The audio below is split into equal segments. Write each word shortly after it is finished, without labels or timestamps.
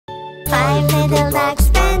Five little ducks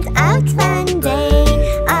went out one day,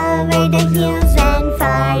 over the hills and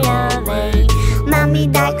far away. Mommy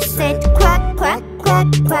duck said quack, quack, quack,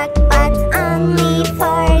 quack, but only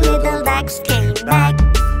four little ducks came back.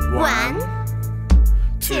 One,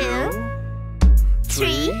 two,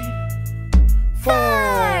 three,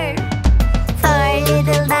 four. Four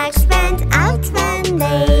little ducks went out one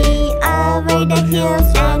day, over the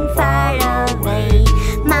hills and far away.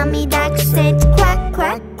 Mommy duck said quack,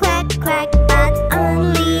 quack, quack, quack, but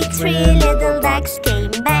only three little ducks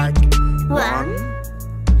came back. One,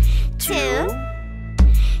 two,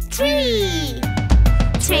 three.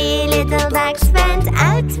 Three little ducks went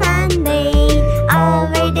out one day,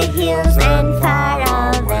 over the hills and far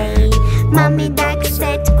away. Mommy duck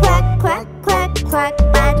said quack, quack, quack, quack,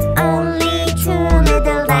 but only two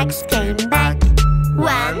little ducks came back.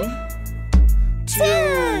 One,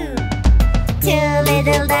 two. Two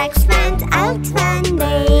little ducks went out one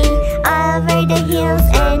day, over the hills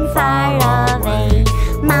and far away.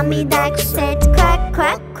 Mommy duck said quack,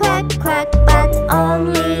 quack, quack, quack, but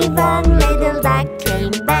only one little duck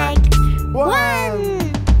came back. One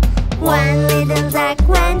little duck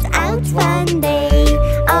went out one day,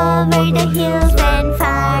 over the hills and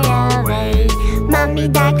far away. Mommy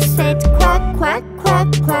duck said quack, quack, quack,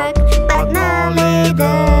 quack, but no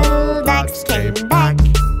little ducks came back.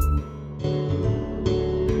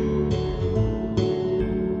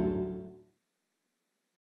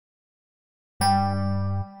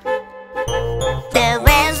 The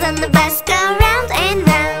wheels on the bus go round and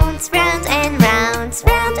round, round and round,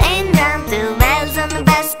 round and round. The wheels on the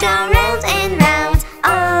bus go round and round,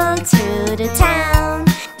 all through the town.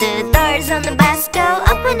 The doors on the bus go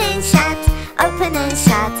open and shut, open and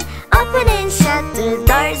shut, open and shut. The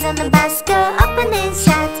doors on the bus go open and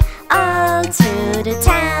shut, all through the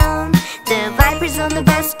town. The wipers on the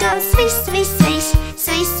bus go swish, swish, swish,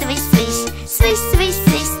 swish, swish, swish, swish, swish,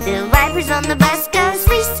 swish. The wipers on the bus go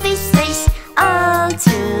swish, swish, swish, all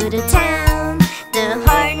through the town. The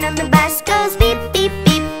horn on the bus goes beep, beep,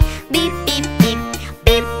 beep, beep, beep, beep,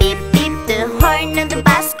 beep, beep, beep. The horn on the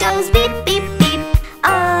bus goes beep, beep, beep,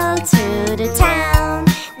 all through the town.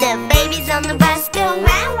 The babies on the bus go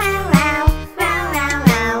wow, wow, wow, wow, wow,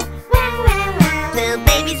 wow, wow, wow, wow. The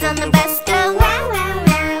babies on the bus go wow, wow,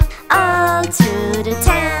 wow, all through the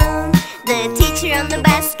town. The teacher on the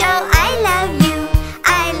bus go I love you,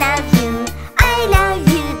 I love you, I love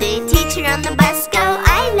you. The teacher on the bus go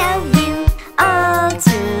I love you, all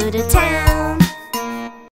through the town.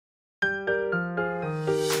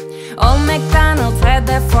 Old MacDonald had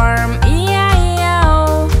a farm,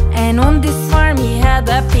 E-I-E-I-O. And on this farm he had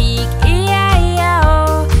a pig,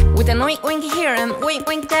 E-I-E-I-O. With an oink oink here and oink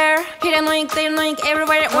oink there, here and oink there and oink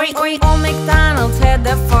everywhere, oink oink. Old MacDonald had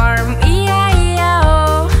a farm,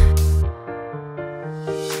 E-I-E-I-O.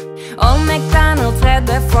 Old MacDonald had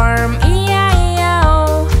a farm,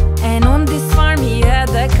 E-I-E-I-O. And on this farm he had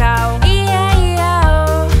a cow,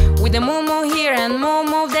 E-I-E-I-O. With a moo-moo here and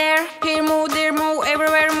moo-moo there, here moo, there moo,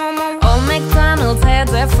 everywhere moo-moo. Old MacDonald had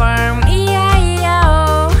a farm,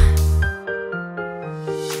 E-I-E-I-O.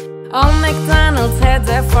 Old MacDonald had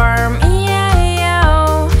a farm,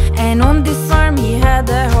 E-I-E-I-O. And on this farm he had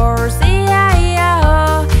a horse,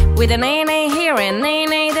 E-I-E-I-O. With a neigh-neigh here and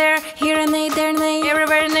neigh-neigh there, here and neigh, there neigh,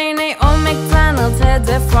 everywhere neigh-neigh. Old MacDonald had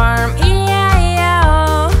a farm,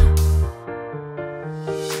 E-I-E-I-O.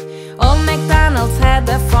 Old MacDonald had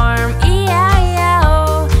a farm,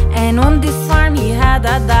 E-I-E-I-O. And on this farm he had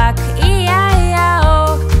a duck,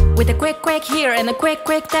 E-I-E-I-O. With a quack quack here and a quack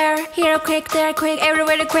quack there, here a quack, there a quack,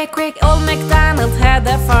 everywhere a quack quack. Old MacDonald had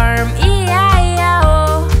a farm,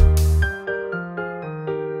 E-I-E-I-O.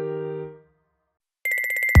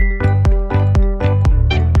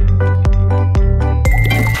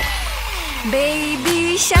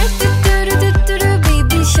 Baby shark, doo doo doo doo doo,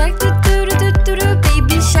 baby shark, doo doo doo doo doo,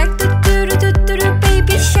 baby shark, doo doo doo doo doo,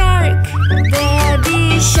 baby shark.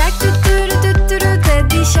 Daddy shark, doo